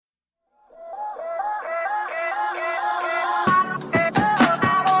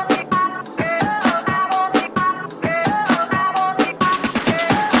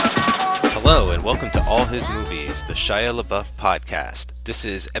Hello and welcome to All His Movies, the Shia LaBeouf podcast. This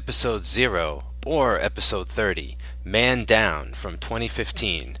is episode 0, or episode 30, Man Down from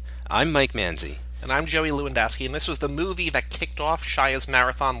 2015. I'm Mike Manzi. And I'm Joey Lewandowski, and this was the movie that kicked off Shia's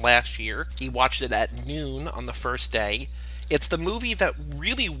marathon last year. He watched it at noon on the first day. It's the movie that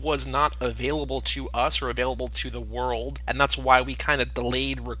really was not available to us or available to the world, and that's why we kind of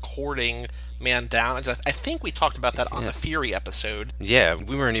delayed recording Man Down. I think we talked about that on the Fury episode. Yeah,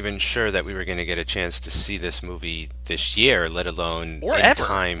 we weren't even sure that we were going to get a chance to see this movie this year, let alone Or in ever.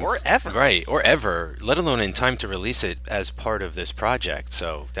 time. Or ever. Right, or ever, let alone in time to release it as part of this project,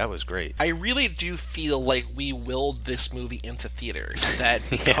 so that was great. I really do feel like we willed this movie into theaters. That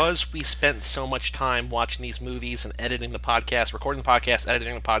because we spent so much time watching these movies and editing the podcast, recording the podcast,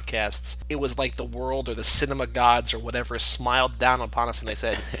 editing the podcasts, it was like the world or the cinema gods or whatever smiled down upon us and they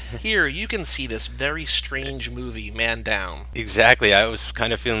said, here, you can see this very strange movie, Man Down. Exactly, I was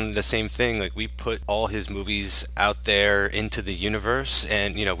kind of feeling the same thing. Like, we put all his movies out there into the universe,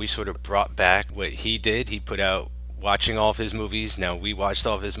 and, you know, we sort of brought back what he did. He put out watching all of his movies. Now we watched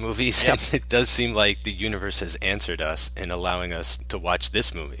all of his movies, Yep. and it does seem like the universe has answered us in allowing us to watch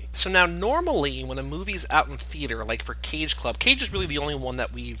this movie. So now, normally, when a movie's out in theater, like for Cage Club, Cage is really the only one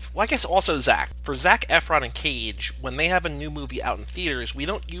that we've... Well, I guess also Zac. For Zac Efron and Cage, when they have a new movie out in theaters, we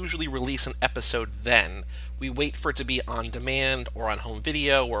don't usually release an episode then. We wait for it to be on demand or on home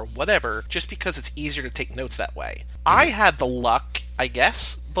video or whatever, just because it's easier to take notes that way. I had the luck,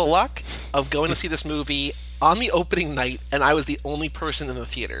 of going to see this movie on the opening night, and I was the only person in the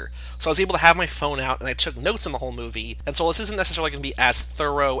theater. So I was able to have my phone out, and I took notes on the whole movie. And so this isn't necessarily going to be as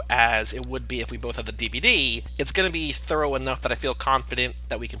thorough as it would be if we both had the DVD. It's going to be thorough enough that I feel confident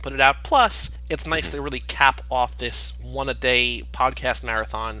that we can put it out. Plus, it's nice to really cap off this one-a-day podcast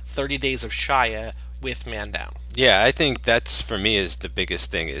marathon, 30 Days of Shia, with Man Down. Yeah, I think that's, for me, is the biggest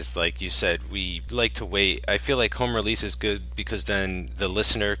thing, is like you said, we like to wait. I feel like home release is good because then the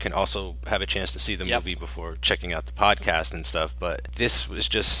listener can also have a chance to see the movie before checking out the podcast and stuff, but this was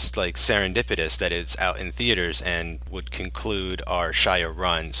just like serendipitous that it's out in theaters and would conclude our Shia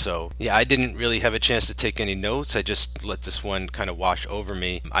run. So yeah, I didn't really have a chance to take any notes. I just let this one kind of wash over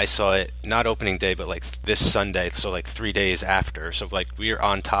me. I saw it not opening day, but like this Sunday, so like 3 days after. So like we were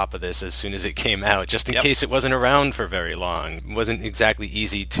on top of this as soon as it came out, just in case it wasn't around for very long. It wasn't exactly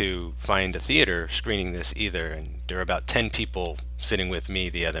easy to find a theater screening this either, and there were about 10 people sitting with me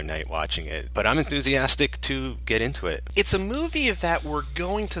the other night watching it, but I'm enthusiastic to get into it. It's a movie that we're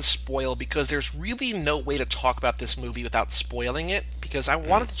going to spoil because there's really no way to talk about this movie without spoiling it, because I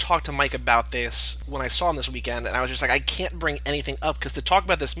wanted to talk to Mike about this when I saw him this weekend, and I was just like, I can't bring anything up because to talk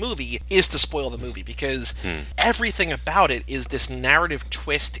about this movie is to spoil the movie, because everything about it is this narrative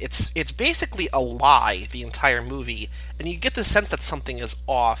twist. It's basically a lie, the entire movie, and you get the sense that something is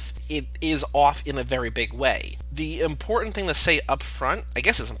off. It is off in a very big way. The important thing to say up front, I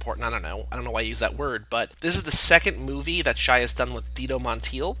guess it's important, I don't know why I use that word, but this is the second movie that Shia has done with Dito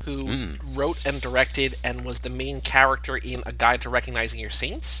Montiel, who wrote and directed and was the main character in A Guide to Recognizing Your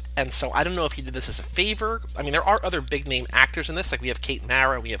Saints. And so I don't know if he did this as a favor. I mean, there are other big name actors in this, like we have Kate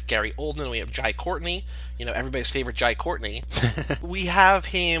Mara, we have Gary Oldman, we have Jai Courtney, you know, everybody's favorite Jai Courtney. We have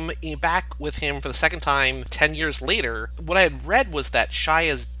him back with him for the second time 10 years later. What I had read was that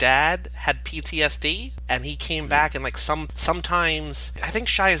Shia's dad had PTSD, and he came back, and like sometimes I think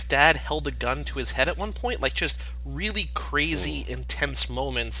Shia's dad held a gun to his head at one point, like just really crazy, intense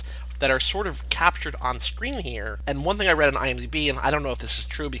moments that are sort of captured on screen here. And one thing I read on IMDb, and I don't know if this is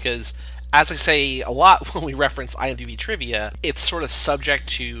true because, as I say a lot when we reference IMDb trivia, it's sort of subject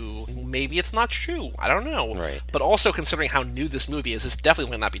to maybe it's not true. I don't know. Right. But also considering how new this movie is, this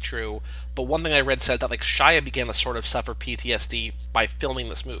definitely might not be true. But one thing I read said that like Shia began to sort of suffer PTSD by filming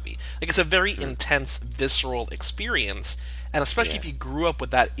this movie. Like it's a very intense, visceral experience. And especially if you grew up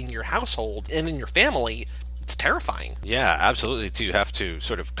with that in your household and in your family, it's terrifying. Yeah, absolutely. To have to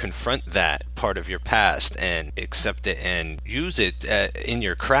sort of confront that part of your past and accept it and use it in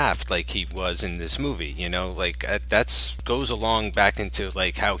your craft like he was in this movie, you know, like that's goes along back into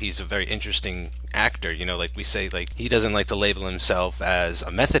like how he's a very interesting actor, you know, like we say, like he doesn't like to label himself as a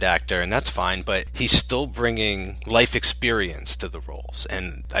method actor, and that's fine, but he's still bringing life experience to the roles,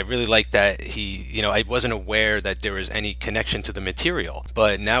 and I really like that he, you know, I wasn't aware that there was any connection to the material,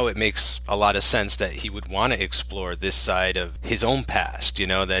 but now it makes a lot of sense that he would want to explore this side of his own past, you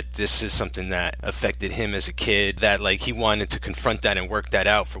know, that this is something that affected him as a kid, that like he wanted to confront that and work that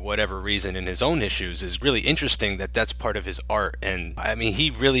out for whatever reason in his own issues is really interesting that that's part of his art. And I mean, he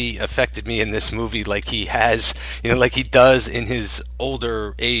really affected me in this movie movie like he has, like he does in his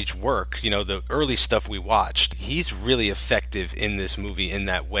older age work, the early stuff we watched. He's really effective in this movie in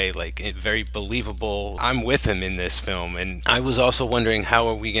that way, like very believable. I'm with him in this film, and I was also wondering, how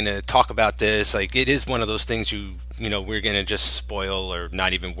are we going to talk about this? Like, it is one of those things we're going to just spoil or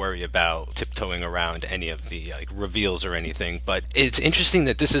not even worry about tiptoeing around any of the reveals or anything. But it's interesting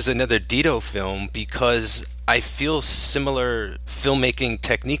that this is another Dito film, because I feel similar filmmaking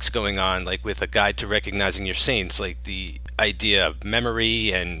techniques going on, like with A Guide to Recognizing Your Saints, like the idea of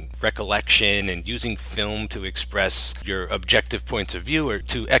memory and recollection and using film to express your objective points of view or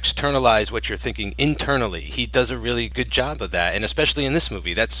to externalize what you're thinking internally. He does a really good job of that, and especially in this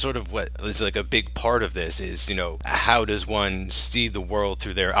movie, that's sort of what is like a big part of this is, how does one see the world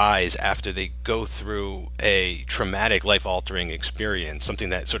through their eyes after they go through a traumatic, life-altering experience, something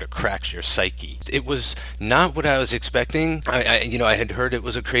that sort of cracks your psyche. It was not what I was expecting. I had heard it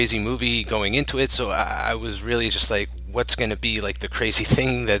was a crazy movie going into it, so I was really just like, what's going to be like the crazy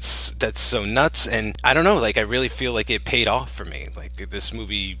thing that's so nuts? And I don't know, like I really feel like it paid off for me. Like this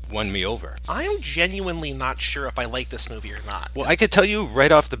movie won me over. I'm genuinely not sure if I like this movie or not. Well, I could tell you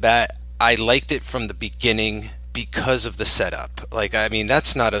right off the bat, I liked it from the beginning because of the setup. Like, I mean,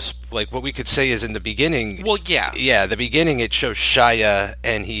 that's not like what we could say is in the beginning. Well, yeah. Yeah, the beginning it shows Shia,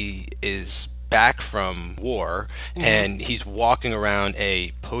 and he is back from war, and he's walking around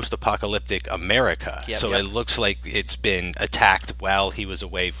a post-apocalyptic America. So it looks like it's been attacked while he was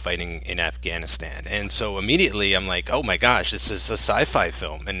away fighting in Afghanistan. And so immediately I'm like, oh my gosh, this is a sci-fi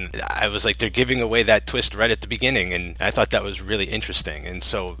film. And I was like, they're giving away that twist right at the beginning, and I thought that was really interesting. And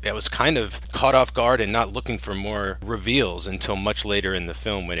so I was kind of caught off guard and not looking for more reveals until much later in the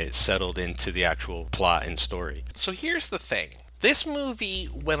film when it settled into the actual plot and story. So here's the thing. This movie,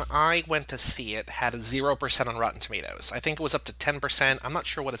 when I went to see it, had a 0% on Rotten Tomatoes. I think it was up to 10%. I'm not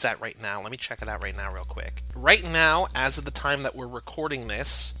sure what it's at right now. Let me check it out right now real quick. Right now, as of the time that we're recording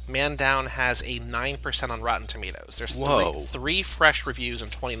this, Man Down has a 9% on Rotten Tomatoes. There's three fresh reviews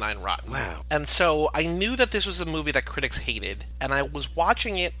and 29 rotten. Wow. And so I knew that this was a movie that critics hated, and I was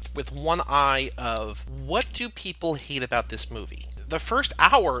watching it with one eye of, what do people hate about this movie? The first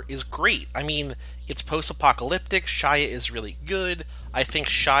hour is great. I mean, it's post-apocalyptic. Shia is really good. I think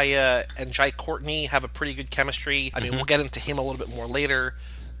Shia and Jai Courtney have a pretty good chemistry. I mean, we'll get into him a little bit more later.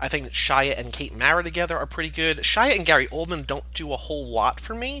 I think that Shia and Kate Mara together are pretty good. Shia and Gary Oldman don't do a whole lot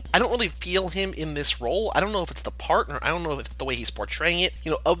for me. I don't really feel him in this role. I don't know if it's the part, or I don't know if it's the way he's portraying it.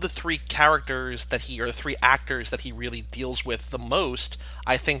 Of the three characters or the three actors that he really deals with the most,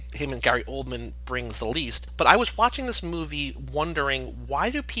 I think him and Gary Oldman brings the least. But I was watching this movie wondering, why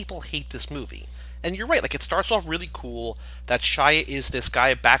do people hate this movie? And you're right, like it starts off really cool that Shia is this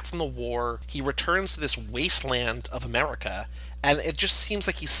guy back from the war. He returns to this wasteland of America, and it just seems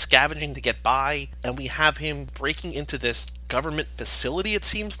like he's scavenging to get by, and we have him breaking into this government facility, it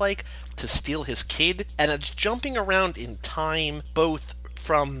seems like, to steal his kid, and it's jumping around in time, both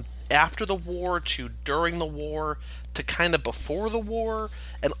from after the war to during the war to kind of before the war,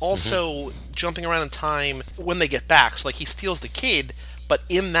 and also jumping around in time when they get back. So like he steals the kid, but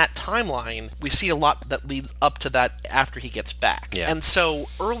in that timeline, we see a lot that leads up to that after he gets back. Yeah. And so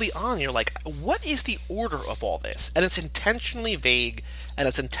early on, you're like, what is the order of all this? And it's intentionally vague, and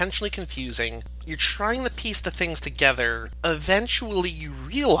it's intentionally confusing. You're trying to piece the things together. Eventually, you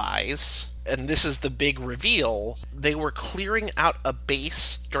realize, and this is the big reveal, they were clearing out a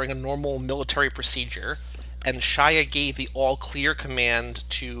base during a normal military procedure, and Shia gave the all-clear command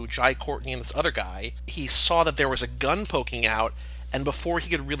to Jai Courtney and this other guy. He saw that there was a gun poking out, and before he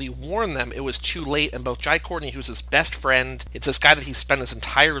could really warn them, it was too late, and both Jai Courtney, who's his best friend, it's this guy that he spent his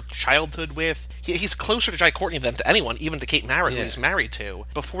entire childhood with, he's closer to Jai Courtney than to anyone, even to Kate Mara, who he's married to.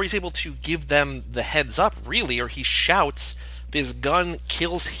 Before he's able to give them the heads up, really, or he shouts, this gun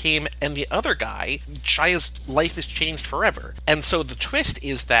kills him and the other guy, Shia's life is changed forever. And so the twist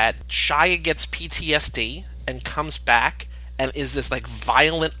is that Shia gets PTSD and comes back and is this like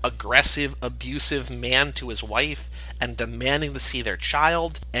violent, aggressive, abusive man to his wife and demanding to see their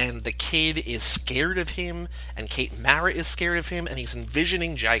child, and the kid is scared of him, and Kate Mara is scared of him, and he's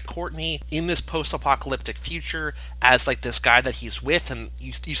envisioning Jai Courtney in this post-apocalyptic future as like this guy that he's with, and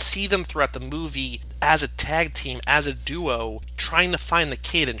you see them throughout the movie as a tag team, as a duo, trying to find the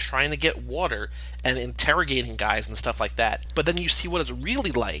kid and trying to get water and interrogating guys and stuff like that. But then you see what it's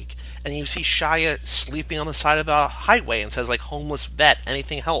really like, and you see Shia sleeping on the side of the highway and says like, homeless vet,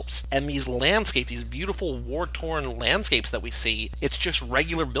 anything helps. And these landscapes, these beautiful war-torn landscapes that we see, it's just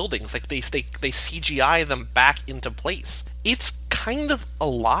regular buildings. Like they CGI them back into place. It's kind of a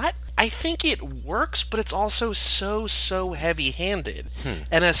lot. I think it works, but it's also so heavy-handed.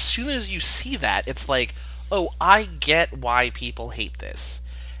 And as soon as you see that, it's like, oh, I get why people hate this.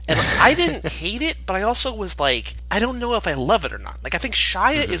 And I didn't hate it, but I also was like, I don't know if I love it or not. Like, I think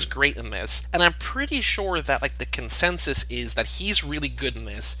Shia is great in this, and I'm pretty sure that, like, the consensus is that he's really good in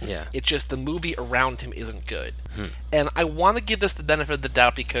this. Yeah. It's just the movie around him isn't good. And I want to give this the benefit of the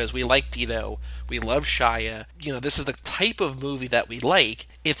doubt because we like Dito, we love Shia. You know, this is the type of movie that we like.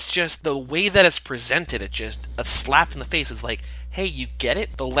 It's just the way that it's presented, it's just a slap in the face. It's like, hey, you get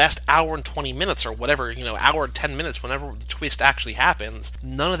it? The last hour and 20 minutes or whatever, hour and 10 minutes, whenever the twist actually happens,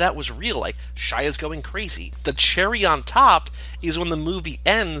 none of that was real. Like, Shia's going crazy. The cherry on top is when the movie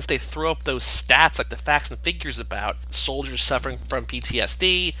ends, they throw up those stats, like the facts and figures about soldiers suffering from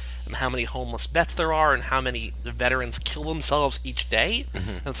PTSD, and how many homeless vets there are, and how many veterans kill themselves each day.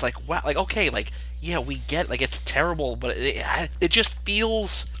 And it's like, wow, like, okay, like, yeah, we get, like, it's terrible, but it just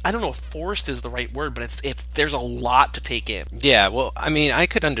feels, I don't know if forced is the right word, but it's there's a lot to take in. Yeah, well, I mean, I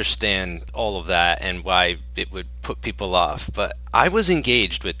could understand all of that and why it would put people off, but I was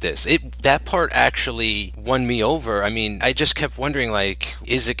engaged with this. That part actually won me over. I mean, I just kept wondering, like,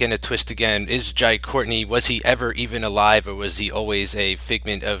 is it going to twist again? Is Jai Courtney, was he ever even alive, or was he always a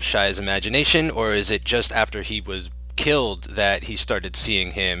figment of Shia's imagination, or is it just after he was killed that he started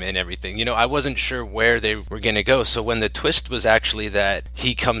seeing him and everything? I wasn't sure where they were going to go. So when the twist was actually that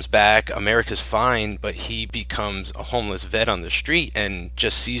he comes back, America's fine, but he becomes a homeless vet on the street and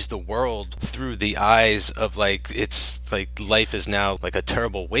just sees the world through the eyes of, like, it's like life is now like a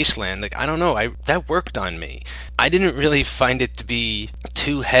terrible wasteland. Like, I don't know, that worked on me. I didn't really find it to be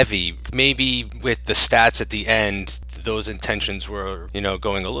too heavy. Maybe with the stats at the end, those intentions were,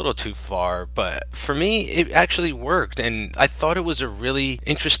 going a little too far, but for me, it actually worked, and I thought it was a really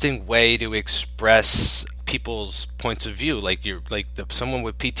interesting way to express people's points of view. Like, you're like someone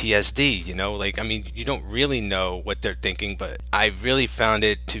with PTSD, like, I mean, you don't really know what they're thinking, but I really found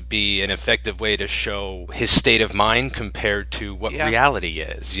it to be an effective way to show his state of mind compared to what reality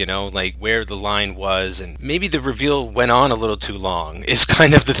is, like where the line was. And maybe the reveal went on a little too long is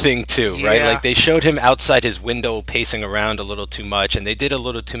kind of the thing too, right? Like, they showed him outside his window pacing around a little too much, and they did a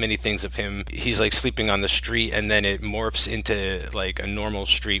little too many things of him. He's like sleeping on the street, and then it morphs into like a normal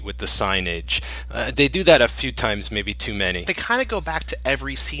street with the signage. They do that a few times, maybe too many. They kind of go back to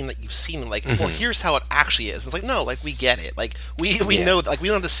every scene that you've seen, like, well, here's how it actually is. It's like, no, like, we get it. Like, we know, like, we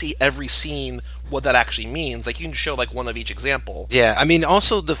don't have to see every scene what that actually means. Like, you can show like one of each example. Yeah, I mean,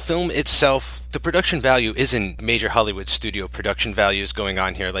 also the film itself, the production value isn't major Hollywood studio production values going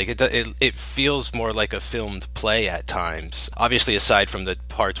on here. Like, it feels more like a filmed play at times. Obviously, aside from the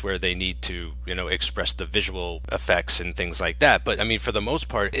parts where they need to, express the visual effects and things like that. But I mean, for the most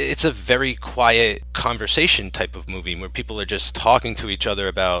part, it's a very quiet conversation type of movie where people are just talking to each other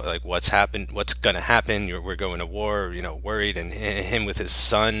about like what's happened, what's going to happen. We're going to war, worried, and him with his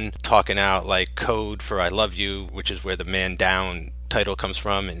son talking out like code for I love you, which is where the Man Down title comes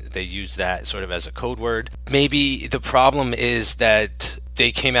from, and they use that sort of as a code word. Maybe the problem is that they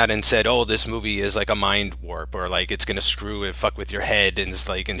came out and said, oh, this movie is like a mind warp, or like it's going to screw and fuck with your head, and it's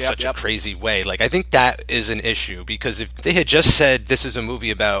like in such a crazy way. Like, I think that is an issue, because if they had just said this is a movie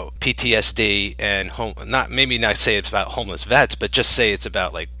about PTSD and not say it's about homeless vets, but just say it's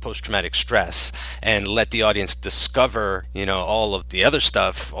about like post-traumatic stress, and let the audience discover, all of the other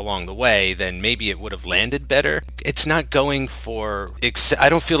stuff along the way, then maybe it would have landed better. It's not going for, I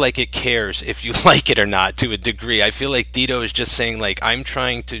don't feel like it cares if you like it or not to a degree. I feel like Dito is just saying like, I'm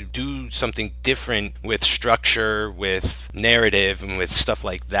trying to do something different with structure, with narrative, and with stuff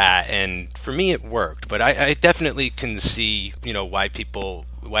like that. And for me, it worked. But I definitely can see,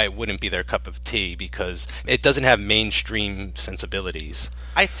 why it wouldn't be their cup of tea, because it doesn't have mainstream sensibilities.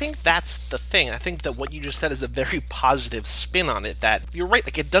 I think that's the thing. I think that what you just said is a very positive spin on it, that you're right,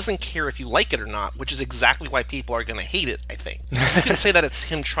 like, it doesn't care if you like it or not, which is exactly why people are going to hate it, I think. You can say that it's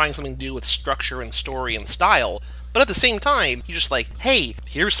him trying something to do with structure and story and style, but at the same time, you're just like, hey,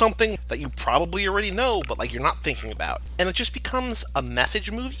 here's something that you probably already know, but like you're not thinking about. And it just becomes a message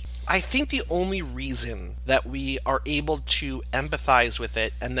movie. I think the only reason that we are able to empathize with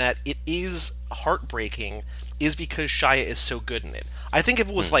it and that it is heartbreaking is because Shia is so good in it. I think if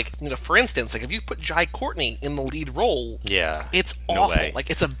it was like, for instance, like if you put Jai Courtney in the lead role, it's awful. Like,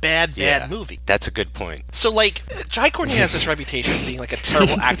 it's a bad movie. That's a good point. So like, Jai Courtney has this reputation of being like a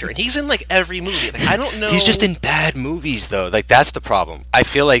terrible actor, and he's in like every movie. Like, I don't know. He's just in bad movies though. Like, that's the problem. I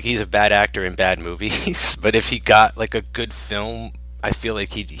feel like he's a bad actor in bad movies, but if he got like a good film I feel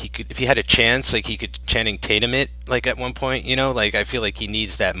like he could, if he had a chance, like he could Channing Tatum it, like at one point, you know, like I feel like he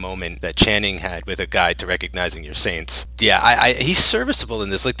needs that moment that Channing had with a guide to recognizing your saints. Yeah, he's serviceable in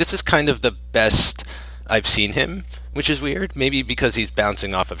this. Like this is kind of the best I've seen him, which is weird. Maybe because he's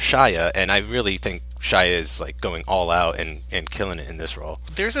bouncing off of Shia, and I really think Shia is like going all out and killing it in this role.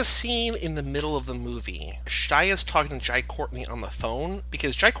 There's a scene in the middle of the movie. Shia's talking to Jai Courtney on the phone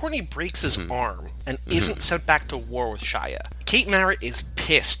because Jai Courtney breaks his arm and isn't sent back to war with Shia. Kate Mara is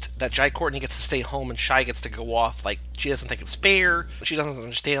pissed that Jai Courtney gets to stay home and Shia gets to go off. Like, she doesn't think it's fair. She doesn't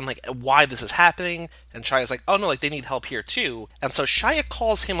understand, like, why this is happening. And Shia's like, oh no, like, they need help here too. And so Shia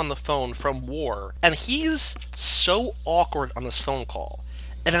calls him on the phone from war, and he's so awkward on this phone call.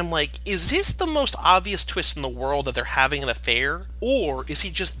 And I'm like, is this the most obvious twist in the world that they're having an affair? Or is he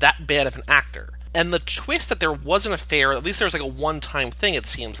just that bad of an actor? And the twist that there was an affair, at least there was like a one-time thing, it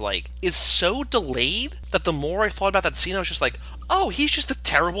seems like, is so delayed that the more I thought about that scene, I was just like, oh, he's just a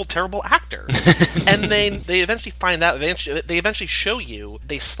terrible, terrible actor. And then they eventually find out, they eventually show you,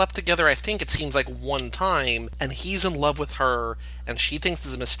 they slept together, I think it seems like one time, and he's in love with her, and she thinks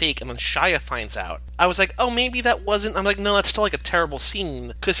it's a mistake, and then Shia finds out. I was like, oh, maybe that wasn't, I'm like, no, that's still like a terrible scene,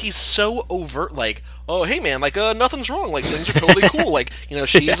 because he's so overt, like, oh, hey man, like, nothing's wrong, like, things are totally cool, like, you know,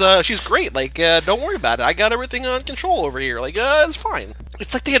 she's great, like, don't worry about it, I got everything on control over here, like, it's fine.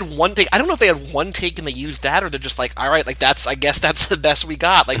 It's like they had one take, I don't know if they had one take and they used that, or they're just like, alright, like, I guess that's the best we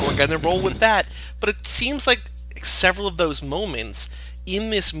got, like, we're gonna roll with that, but it seems like several of those moments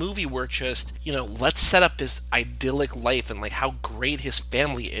in this movie were just, you know, let's set up this idyllic life and like how great his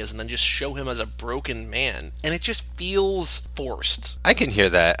family is and then just show him as a broken man. And it just feels forced. I can hear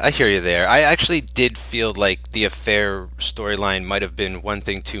that. I hear you there. I actually did feel like the affair storyline might have been one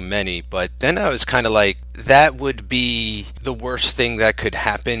thing too many, but then I was kind of like, that would be the worst thing that could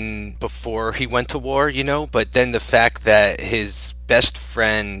happen before he went to war, you know? But then the fact that his best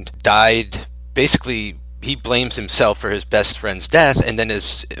friend died, basically he blames himself for his best friend's death, and then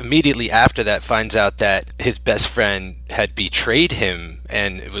immediately after that finds out that his best friend had betrayed him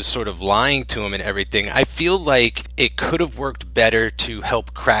and it was sort of lying to him and everything. I feel like it could have worked better to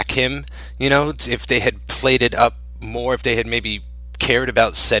help crack him, you know, if they had played it up more, if they had maybe cared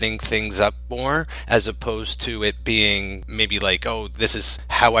about setting things up more, as opposed to it being maybe like, oh, this is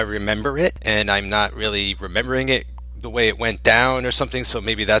how I remember it, and I'm not really remembering it the way it went down or something, so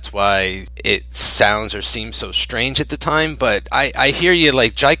maybe that's why it sounds or seems so strange at the time. But I hear you,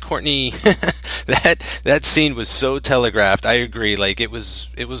 like, Jai Courtney, that scene was so telegraphed. I agree, like, it was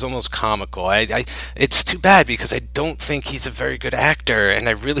almost comical. It's too bad because I don't think he's a very good actor, and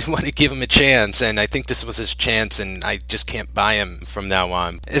I really want to give him a chance, and I think this was his chance, and I just can't buy him from now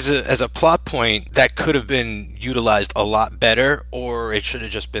on. As a plot point, that could have been utilized a lot better, or it should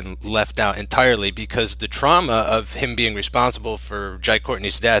have just been left out entirely, because the trauma of him being responsible for Jai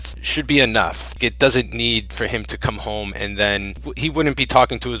Courtney's death should be enough. It doesn't need for him to come home and then he wouldn't be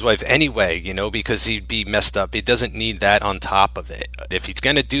talking to his wife anyway, you know, because he'd be messed up. It doesn't need that on top of it. If he's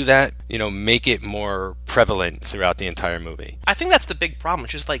going to do that, you know, make it more prevalent throughout the entire movie. I think that's the big problem.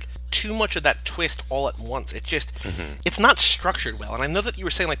 It's just like too much of that twist all at once. It just, it's not structured well. And I know that you were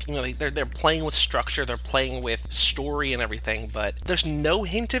saying, like, you know, they're playing with structure, they're playing with story and everything, but there's no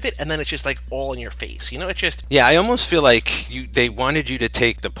hint of it, and then it's just like all in your face. You know, it's just... Yeah, I almost feel like they wanted you to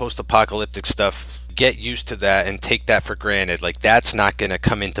take the post-apocalyptic stuff, get used to that, and take that for granted. Like, that's not going to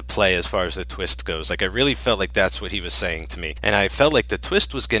come into play as far as the twist goes. Like, I really felt like that's what he was saying to me. And I felt like the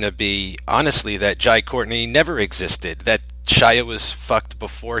twist was going to be, honestly, that Jai Courtney never existed, that Shia was fucked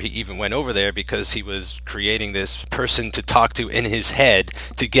before he even went over there, because he was creating this person to talk to in his head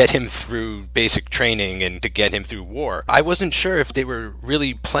to get him through basic training and to get him through war. I wasn't sure if they were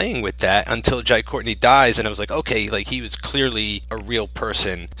really playing with that until Jai Courtney dies, and I was like, okay, like, he was clearly a real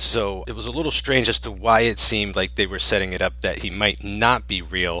person. So it was a little strange as to why it seemed like they were setting it up that he might not be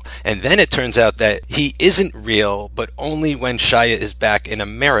real. And then it turns out that he isn't real, but only when Shia is back in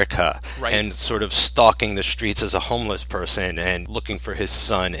America, right, and sort of stalking the streets as a homeless person and looking for his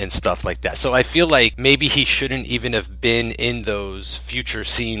son and stuff like that. So I feel like maybe he shouldn't even have been in those future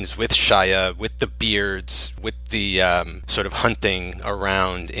scenes with Shia, with the beards, with the sort of hunting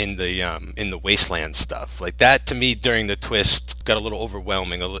around in the wasteland stuff. Like, that to me during the twist got a little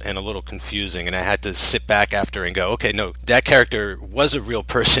overwhelming and a little confusing, and I had to sit back after and go, okay, no, that character was a real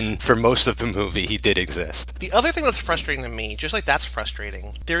person for most of the movie. He did exist. The other thing that's frustrating to me, just like that's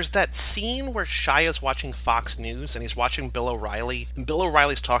frustrating, there's that scene where Shia's watching Fox News and he's watching Bill O'Reilly, and Bill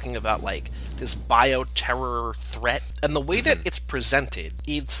O'Reilly's talking about, like, this bioterror threat, and the way that it's presented,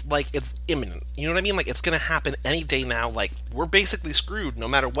 it's like it's imminent. You know what I mean? Like, it's going to happen any day now. Like, we're basically screwed no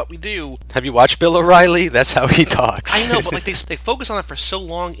matter what we do. Have you watched Bill O'Reilly? That's how he talks. I know, but like they focus on that for so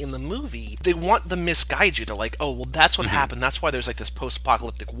long in the movie. They want to misguide you. They're like, oh, well, that's what happened. That's why there's like this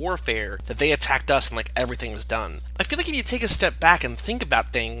post-apocalyptic warfare, that they attacked us and like everything was done. I feel like if you take a step back and think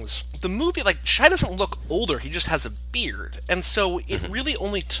about things, the movie, like, Shia doesn't look older. He just has a beard. And so it really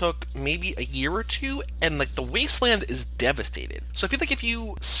only took maybe a year or two, and like the wasteland is devastated. So I feel like if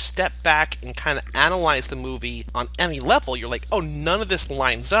you step back and kind of analyze the movie on any level, you're like, oh, none of this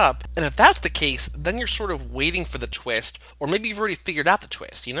lines up. And if that's the case, then you're sort of waiting for the twist, or maybe you've already figured out the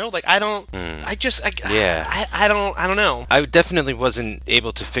twist, you know? Like, I don't know. I definitely wasn't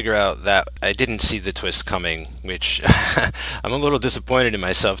able to figure out that. I didn't see the twist coming, which I'm a little disappointed in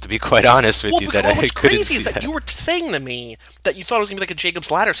myself, to be quite honest with you, that I couldn't see that. What's crazy is that you were saying to me that you thought it was going to be like a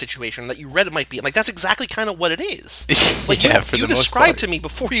Jacob's Ladder situation, that you read it might be. I'm like, that's exactly kind of what it is. Like, you described to me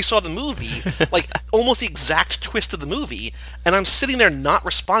before you saw the movie, like, almost the exact twist of the movie, and I'm sitting there not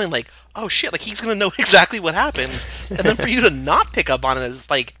responding like, oh shit, like, he's going to know exactly what happens. And then for you to not pick up on it is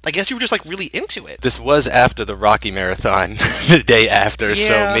like, I guess you were just like really into it. This was after the Rocky Marathon, the day after,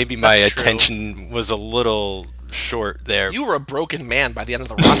 so maybe my attention was a little short there. You were a broken man by the end of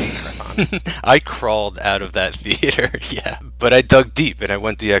the Rocky Marathon. I crawled out of that theater, but I dug deep and I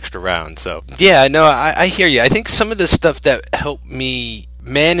went the extra round. So yeah, no, I hear you. I think some of the stuff that helped me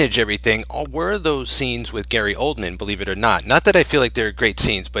manage everything were those scenes with Gary Oldman, believe it or not. Not that I feel like they're great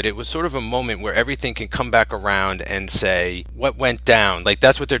scenes, but it was sort of a moment where everything can come back around and say, what went down? Like,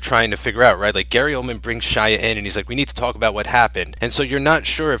 that's what they're trying to figure out, right? Like, Gary Oldman brings Shia in and he's like, we need to talk about what happened. And so you're not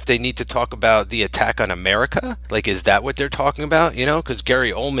sure if they need to talk about the attack on America. Like, is that what they're talking about? You know, because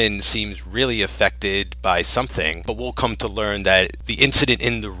Gary Oldman seems really affected by something, but we'll come to learn that the incident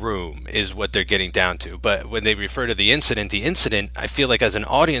in the room is what they're getting down to. But when they refer to the incident, I feel like as an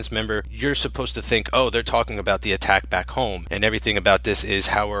audience member, you're supposed to think, oh, they're talking about the attack back home, and everything about this is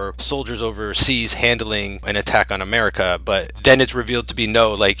how are soldiers overseas handling an attack on America. But then it's revealed to be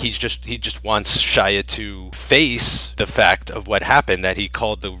no, like he just wants Shia to face the fact of what happened, that he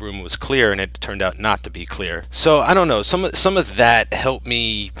called the room was clear and it turned out not to be clear. So I don't know, some of that helped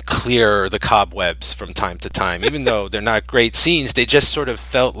me clear the cobwebs from time to time. Even though they're not great scenes, they just sort of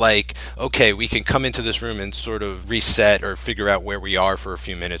felt like, okay, we can come into this room and sort of reset or figure out where we are for a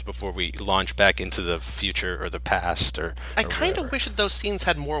few minutes before we launch back into the future or the past. I kind of wish that those scenes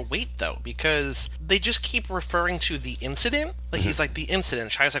had more weight, though, because they just keep referring to the incident. Like, he's like, the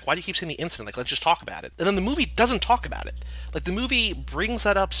incident. Shia's like, why do you keep saying the incident? Like, let's just talk about it. And then the movie doesn't talk about it. Like, the movie brings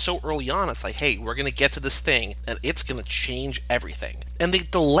that up so early on. It's like, hey, we're going to get to this thing, and it's going to change everything. And they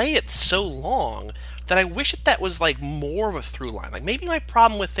delay it so long that I wish that was, like, more of a through line. Like, maybe my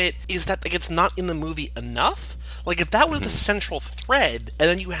problem with it is that, like, it's not in the movie enough. Like, if that was the central thread, and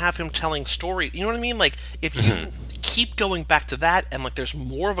then you have him telling story, you know what I mean? Like, if you keep going back to that, and, like, there's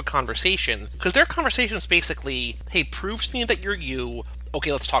more of a conversation, because their conversation is basically, hey, prove to me that you're you,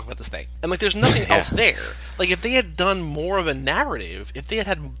 okay, let's talk about this thing. And, like, there's nothing else there. Like, if they had done more of a narrative, if they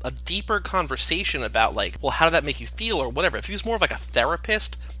had a deeper conversation about, like, well, how did that make you feel, or whatever, if he was more of, like, a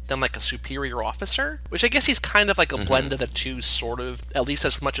therapist than, like, a superior officer, which I guess he's kind of like a blend of the two, sort of, at least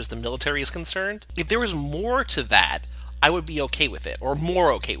as much as the military is concerned. If there was more to that, I would be okay with it, or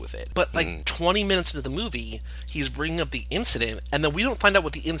more okay with it. But, like, 20 minutes into the movie, he's bringing up the incident, and then we don't find out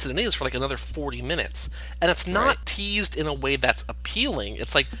what the incident is for, like, another 40 minutes. And it's not teased in a way that's appealing.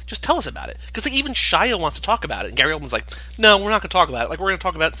 It's like, just tell us about it. Because, like, even Shia wants to talk about it, and Gary Oldman's like, no, we're not going to talk about it. Like, we're going to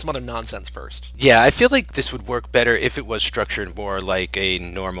talk about some other nonsense first. Yeah, I feel like this would work better if it was structured more like a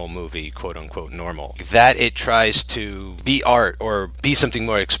normal movie, quote-unquote normal. That it tries to be art or be something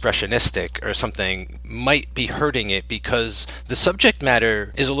more expressionistic or something might be hurting it, because the subject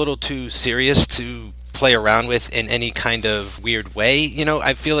matter is a little too serious to play around with in any kind of weird way. You know,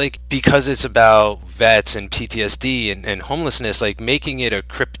 I feel like because it's about vets and PTSD and homelessness, like, making it a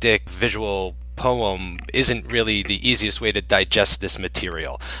cryptic visual poem isn't really the easiest way to digest this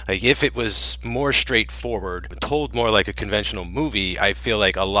material. Like, if it was more straightforward, told more like a conventional movie, I feel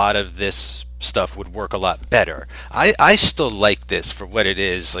like a lot of this stuff would work a lot better. I still like this for what it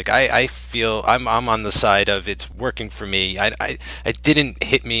is. Like, I feel I'm on the side of it's working for me. It didn't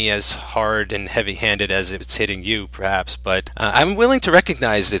hit me as hard and heavy-handed as it's hitting you, perhaps, but I'm willing to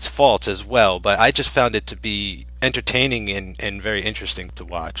recognize its faults as well, but I just found it to be entertaining and very interesting to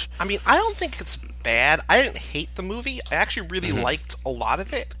watch. I mean, I don't think it's bad. I didn't hate the movie. I actually really liked a lot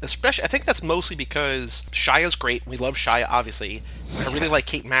of it. Especially, I think that's mostly because Shia's great. We love Shia, obviously. I really like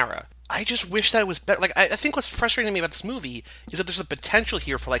Kate Mara. I just wish that it was better. Like, I think what's frustrating me about this movie is that there's a potential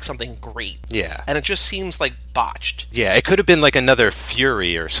here for, like, something great. Yeah. And it just seems, like, botched. Yeah, it could have been like another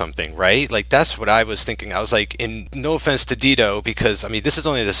Fury or something, right? Like, that's what I was thinking. I was like, no offense to Dito, because, I mean, this is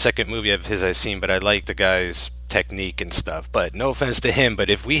only the second movie of his I've seen, but I like the guy's technique and stuff. But no offense to him, but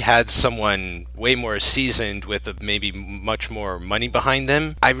if we had someone way more seasoned with maybe much more money behind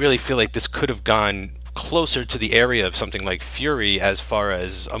them, I really feel like this could have gone closer to the area of something like Fury as far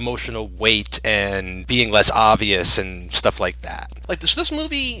as emotional weight and being less obvious and stuff like that. Like, this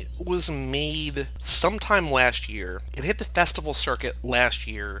movie was made sometime last year. It hit the festival circuit last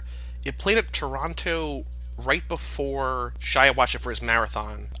year. It played at Toronto right before Shia watched it for his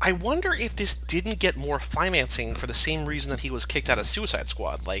marathon. I wonder if this didn't get more financing for the same reason that he was kicked out of Suicide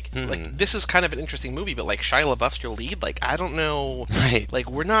Squad. Like, this is kind of an interesting movie, but like Shia LaBeouf's your lead. Like, I don't know. Right. Like,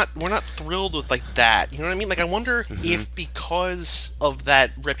 we're not thrilled with like that. You know what I mean? Like, I wonder if because of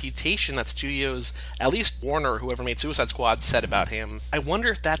that reputation that studios, at least Warner, whoever made Suicide Squad, said about him, I wonder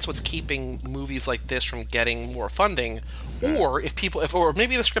if that's what's keeping movies like this from getting more funding, or if people, or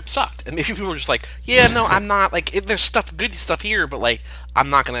maybe the script sucked, and maybe people were just like, yeah, no, I'm not, like, there's good stuff here, but like, we're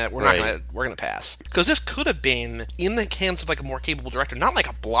not gonna pass. Because this could have been in the hands of like a more capable director, not like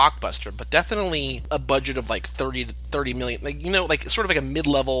a blockbuster, but definitely a budget of like 30 million, like, you know, like sort of like a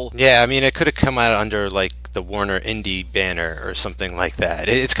mid-level. Yeah, I mean, it could have come out under like the Warner Indie banner or something like that.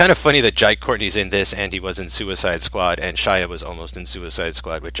 It's kind of funny that Jai Courtney's in this and he was in Suicide Squad, and Shia was almost in Suicide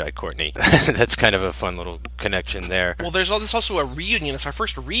Squad with Jai Courtney. That's kind of a fun little connection there. Well, there's also a reunion. It's our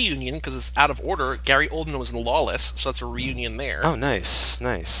first reunion because it's out of order. Gary Oldman was in Lawless, so that's a reunion there. Oh, nice.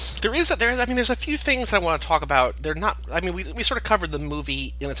 There's a few things I want to talk about. They're not, I mean, we sort of covered the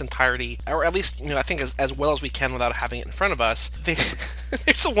movie in its entirety, or at least, you know, I think as well as we can without having it in front of us.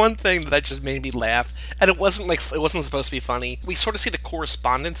 There's the one thing that just made me laugh, and it wasn't supposed to be funny. We sort of see the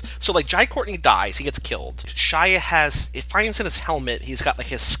correspondence. So like Jai Courtney dies, he gets killed. Shia finds in his helmet, he's got like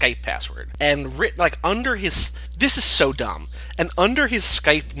his Skype password, and written like under his, this is so dumb, and under his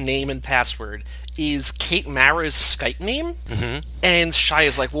Skype name and password is Kate Mara's Skype name. And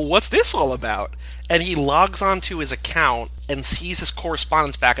Shia's like, well, what's this all about? And he logs onto his account and sees his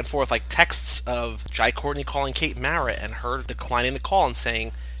correspondence back and forth, like texts of Jai Courtney calling Kate Mara and her declining the call and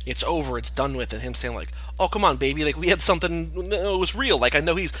saying, it's over, it's done with, and him saying like, oh, come on, baby, like, we had something, no, it was real, like, I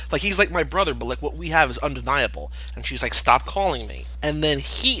know he's like my brother, but like, what we have is undeniable. And she's like, stop calling me. And then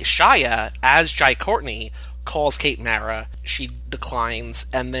Shia, as Jai Courtney, calls Kate Mara, she declines,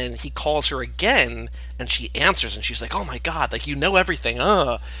 and then he calls her again, and she answers, and she's like, oh my god, like, you know everything,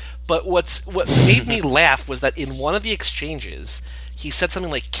 But what made me laugh was that in one of the exchanges, he said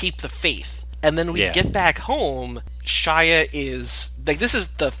something like, keep the faith. And then we get back home, Shia is, like, this is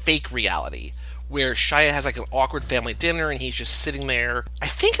the fake reality, where Shia has like an awkward family dinner and he's just sitting there. I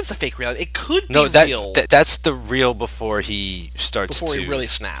think it's a fake reality. It could be real. That's the real before he really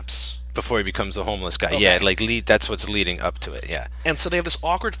snaps. Before he becomes a homeless guy. Okay. Yeah, like that's what's leading up to it, yeah. And so they have this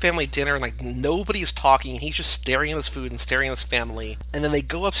awkward family dinner and like nobody's talking. He's just staring at his food and staring at his family. And then they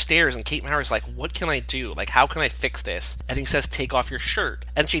go upstairs and Kate Mara's like, what can I do? Like, how can I fix this? And he says, take off your shirt.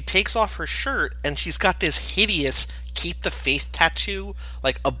 And she takes off her shirt and she's got this hideous keep the faith tattoo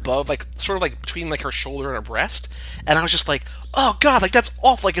like above, like sort of like between like her shoulder and her breast. And I was just like, oh god, like that's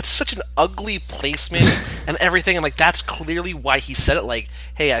awful, like it's such an ugly placement and everything. And like that's clearly why he said it, like,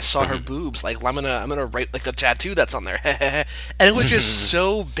 hey, I saw her boobs, like I'm gonna write like the tattoo that's on there. And it was just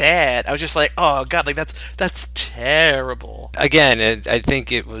so bad. I was just like, oh god, like that's terrible. Again, I think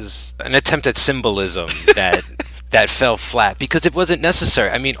it was an attempt at symbolism that fell flat because it wasn't necessary.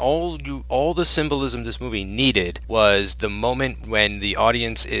 I mean, all the symbolism this movie needed was the moment when the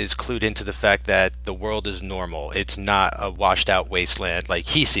audience is clued into the fact that the world is normal. It's not a washed out wasteland like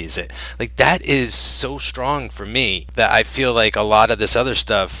he sees it. Like, that is so strong for me that I feel like a lot of this other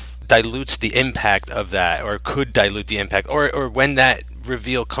stuff dilutes the impact of that, or could dilute the impact, or when that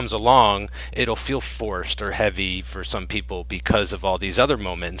reveal comes along, it'll feel forced or heavy for some people because of all these other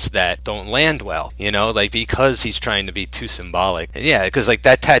moments that don't land well, you know, like because he's trying to be too symbolic. And yeah, because like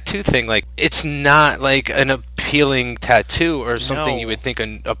that tattoo thing, like it's not like an appealing tattoo or something you would think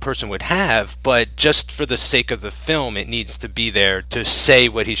a person would have, but just for the sake of the film, it needs to be there to say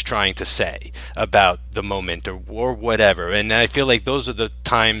what he's trying to say about the moment or whatever. And I feel like those are the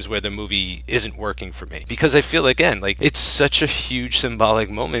times where the movie isn't working for me, because I feel, again, like it's such a huge symbolic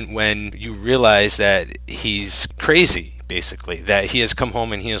moment when you realize that he's crazy, basically, that he has come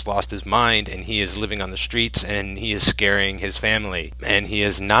home and he has lost his mind and he is living on the streets and he is scaring his family, and he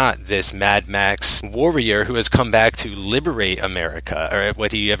is not this Mad Max warrior who has come back to liberate America, or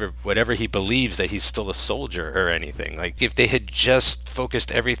whatever he believes, that he's still a soldier or anything. Like, if they had just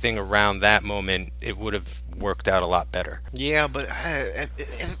focused everything around that moment, it would have worked out a lot better. Yeah, but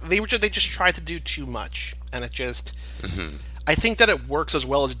they just tried to do too much, and it just... I think that it works as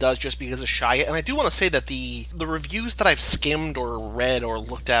well as it does just because of Shia, and I do want to say that the reviews that I've skimmed or read or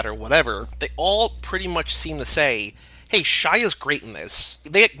looked at or whatever, they all pretty much seem to say, hey, Shia's great in this.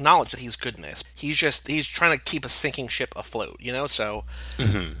 They acknowledge that he's good in this. He's trying to keep a sinking ship afloat, So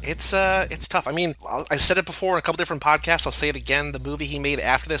it's tough. I mean, I said it before in a couple different podcasts. I'll say it again. The movie he made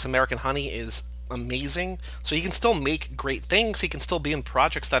after this, American Honey, is amazing. So he can still make great things. He can still be in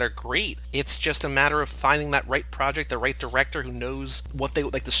projects that are great. It's just a matter of finding that right project, the right director who knows what they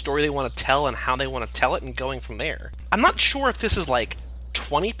like, the story they want to tell and how they want to tell it, and going from there. I'm not sure if this is like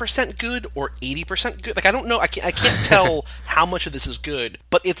 20% good or 80% good. Like, I don't know. I can't tell how much of this is good,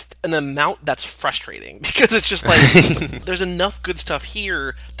 but it's an amount that's frustrating because it's just like there's enough good stuff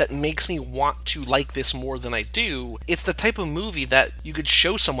here that makes me want to like this more than I do. It's the type of movie that you could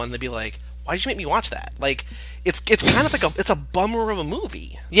show someone and they'd be like, why did you make me watch that? Like, it's kind of like it's a bummer of a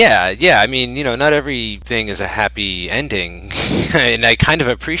movie. Yeah. I mean, not everything is a happy ending, and I kind of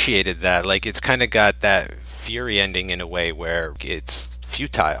appreciated that. Like, it's kind of got that Fury ending in a way where it's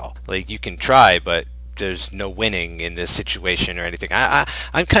futile. Like, you can try, but there's no winning in this situation or anything.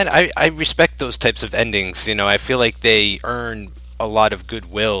 I respect those types of endings. I feel like they earn a lot of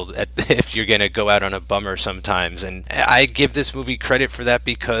goodwill if you're going to go out on a bummer sometimes. And I give this movie credit for that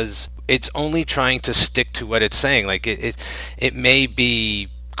because it's only trying to stick to what it's saying. Like, it may be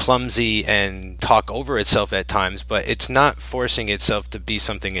clumsy and talk over itself at times, but it's not forcing itself to be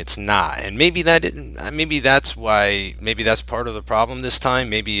something it's not. And maybe that's part of the problem this time.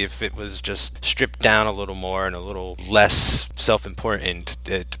 Maybe if it was just stripped down a little more and a little less self-important,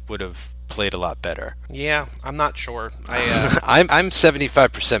 it would have played a lot better. Yeah, I'm not sure. I'm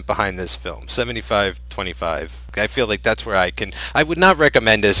 75% behind this film. 75-25. I feel like that's where I would not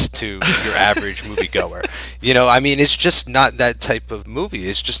recommend this to your average moviegoer. I mean, it's just not that type of movie.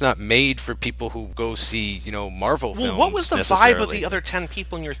 It's just not made for people who go see, Marvel films. Well, what was the vibe of the other 10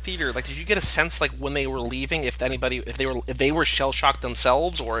 people in your theater? Like, did you get a sense, like, when they were leaving, if they were shell-shocked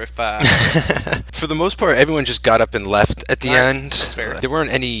themselves, or if... For the most part, everyone just got up and left at the end. That's fair. There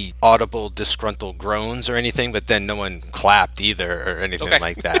weren't any audible disgruntled groans or anything, but then no one clapped either or anything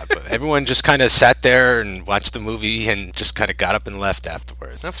like that. But everyone just kind of sat there and watched the movie and just kind of got up and left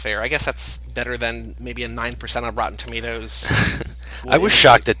afterwards. That's fair. I guess that's better than maybe a 9% on Rotten Tomatoes. I was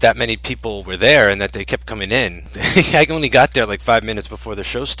shocked that many people were there and that they kept coming in. I only got there like 5 minutes before the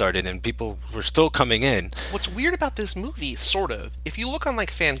show started and people were still coming in. What's weird about this movie, sort of, if you look on like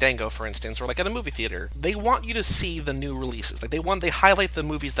Fandango, for instance, or like at a movie theater, they want you to see the new releases. Like, they highlight the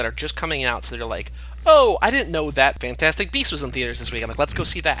movies that are just coming out, so they're like, oh, I didn't know that Fantastic Beasts was in theaters this week. I'm like, let's go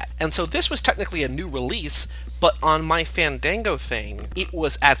see that. And so this was technically a new release, but on my Fandango thing, it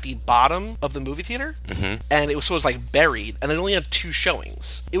was at the bottom of the movie theater, and it was like buried, and it only had 2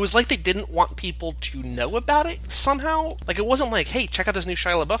 showings. It was like they didn't want people to know about it somehow. Like, it wasn't like, hey, check out this new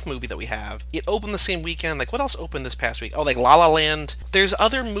Shia LaBeouf movie that we have. It opened the same weekend. Like, what else opened this past week? Oh, like La La Land. There's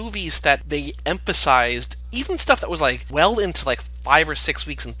other movies that they emphasized, even stuff that was like well into like 5 or 6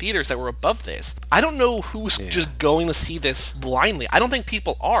 weeks in theaters that were above this. I don't know who's just going to see this blindly. I don't think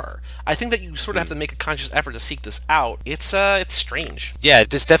people are. I think that you sort of have to make a conscious effort to seek this out. It's strange. Yeah,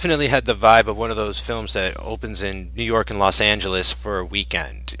 this definitely had the vibe of one of those films that opens in New York and Los Angeles for a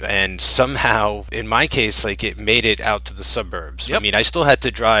weekend. And somehow, in my case, like, it made it out to the suburbs. Yep. I mean, I still had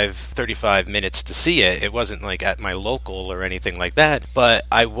to drive 35 minutes to see it. It wasn't like at my local or anything like that. But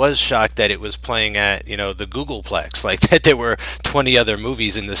I was shocked that it was playing at, the Googleplex. Like, that there were 20 other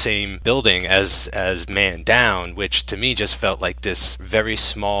movies in the same building as Man Down, which to me just felt like this very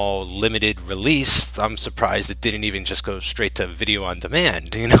small, limited release. I'm surprised it didn't even just go straight to video on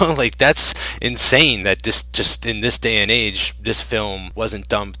demand. Like, that's insane that this, just in this day and age, this film wasn't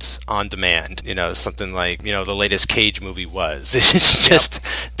dumped on demand. Something like, the latest Cage movie was. It's just,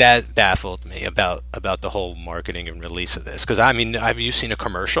 that baffled me about the whole marketing and release of this. Because, I mean, have you seen a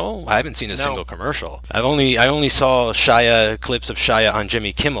commercial? I haven't seen a single commercial. I only saw clips of Shia on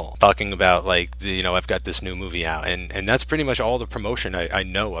Jimmy Kimmel talking about, like, I've got this new movie out, and that's pretty much all the promotion I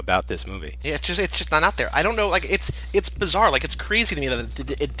know about this movie. Yeah, it's just not out there. I don't know, like, it's bizarre. Like, it's crazy to me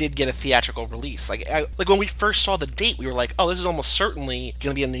that it did get a theatrical release. Like when we first saw the date, we were like, oh, this is almost certainly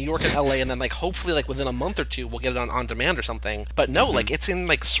going to be in New York and LA, and then, like, hopefully, like, within a month or two, we'll get it on demand or something. But no, like, it's in,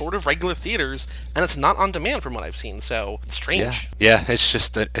 like, like sort of regular theaters, and it's not on demand from what I've seen. So it's strange. Yeah, it's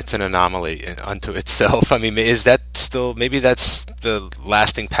just it's an anomaly unto itself. I mean, is that still, maybe that's the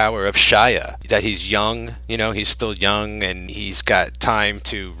lasting power of Shia, that he's young, he's still young and he's got time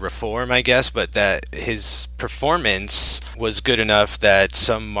to reform, I guess, but that his performance was good enough that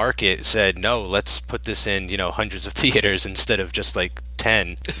some market said, no, let's put this in, hundreds of theaters instead of just like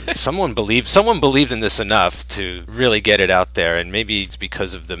 10. Someone believed in this enough to really get it out there, and maybe it's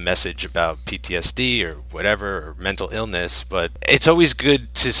because of the message about PTSD or whatever, or mental illness, but it's always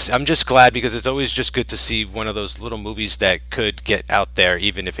good to, I'm just glad because it's always just good to see one of those little movies that could get out there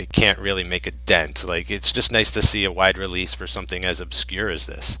even if it can't really make a dent. Like, it's just nice to see a wide release for something as obscure as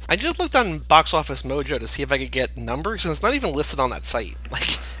this. I just looked on Box Office Mojo to see if I could get numbers, and it's not even listed on that site.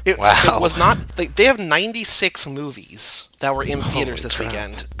 Like, it was not, like, they have 96 movies that were in theaters this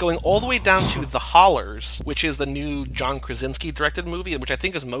weekend, going all the way down to The Hollers, which is the new John Krasinski directed movie, which I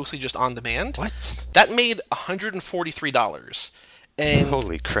think is mostly just on demand. What? That made $143. And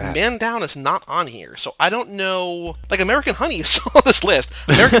holy crap, Man Down is not on here, so I don't know. Like, American Honey is still on this list.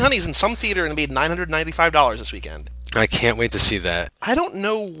 American Honey is in some theater and it made $995 this weekend. I can't wait to see that. I don't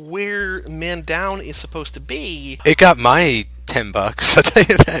know where Man Down is supposed to be. It got my $10. I'll tell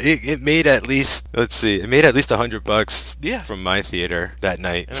you that. It made at least, $100 from my theater that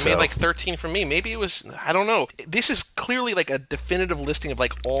night. And it made like 13 from me. Maybe it was, I don't know. This is clearly like a definitive listing of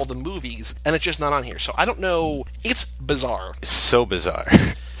like all the movies, and it's just not on here. So I don't know. It's bizarre. It's so bizarre.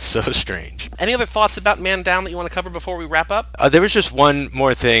 So strange. Any other thoughts about Man Down that you want to cover before we wrap up? There was just one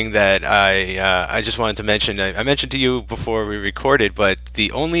more thing that I just wanted to mention. I mentioned to you before we recorded, but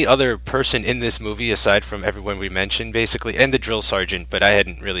the only other person in this movie, aside from everyone we mentioned, basically, and the drill sergeant, but I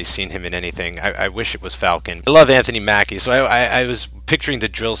hadn't really seen him in anything. I wish it was Falcon. I love Anthony Mackie, so I was picturing the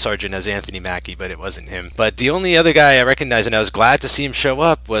drill sergeant as Anthony Mackie, but it wasn't him. But the only other guy I recognized, and I was glad to see him show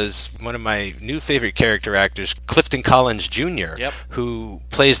up, was one of my new favorite character actors, Clifton Collins Jr., who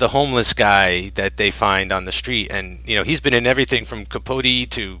plays the homeless guy that they find on the street. And, he's been in everything from Capote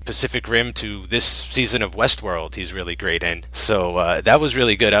to Pacific Rim to this season of Westworld he's really great in. So that was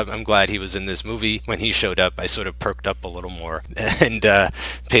really good. I'm glad he was in this movie. When he showed up, I sort of perked up a little more and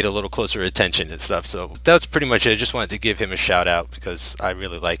paid a little closer attention and stuff. So that's pretty much it. I just wanted to give him a shout out because I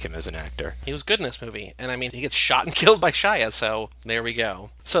really like him as an actor. He was good in this movie. And I mean, he gets shot and killed by Shia, so there we go.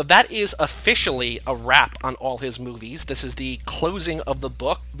 So that is officially a wrap on all his movies. This is the closing of the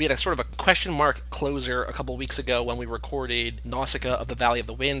book. We had a sort of a question mark closer a couple weeks ago when we recorded Nausicaa of the Valley of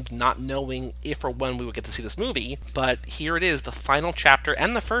the Wind, not knowing if or when we would get to see this movie. But here it is, the final chapter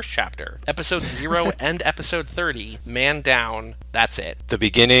and the first chapter. Episode 0 and episode 30, Man Down. That's it. The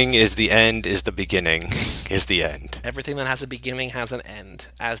beginning is the end is the beginning is the end. Everything that has a beginning has an end,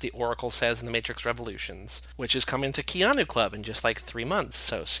 as the Oracle says in The Matrix Revolutions, which is coming to Keanu Club in just like 3 months,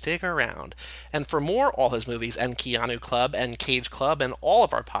 so stick around. And for more All His Movies and Keanu Club and Cage Club and all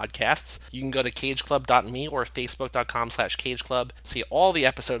of our podcasts, you can go to cageclub.me or facebook.com/cageclub, see all the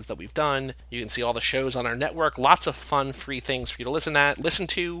episodes that we've done. You can see all the shows on our network, lots of fun free things for you to listen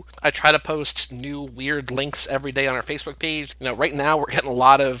to. I try to post new weird links every day on our Facebook page. Right now we're getting a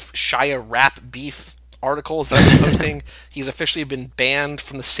lot of Shia rap beef articles that I'm posting. He's officially been banned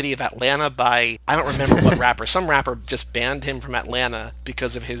from the city of Atlanta by, I don't remember what rapper. Some rapper just banned him from Atlanta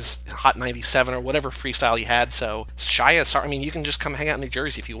because of his Hot 97 or whatever freestyle he had. So Shia, sorry, I mean, you can just come hang out in New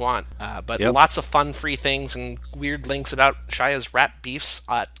Jersey if you want. But lots of fun free things and weird links about Shia's rap beefs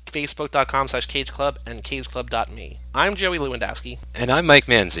at facebook.com/cageclub and cageclub.me. I'm Joey Lewandowski. And I'm Mike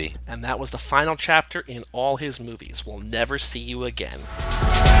Manzi. And that was the final chapter in All His Movies. We'll never see you again.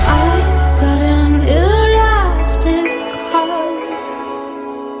 I got an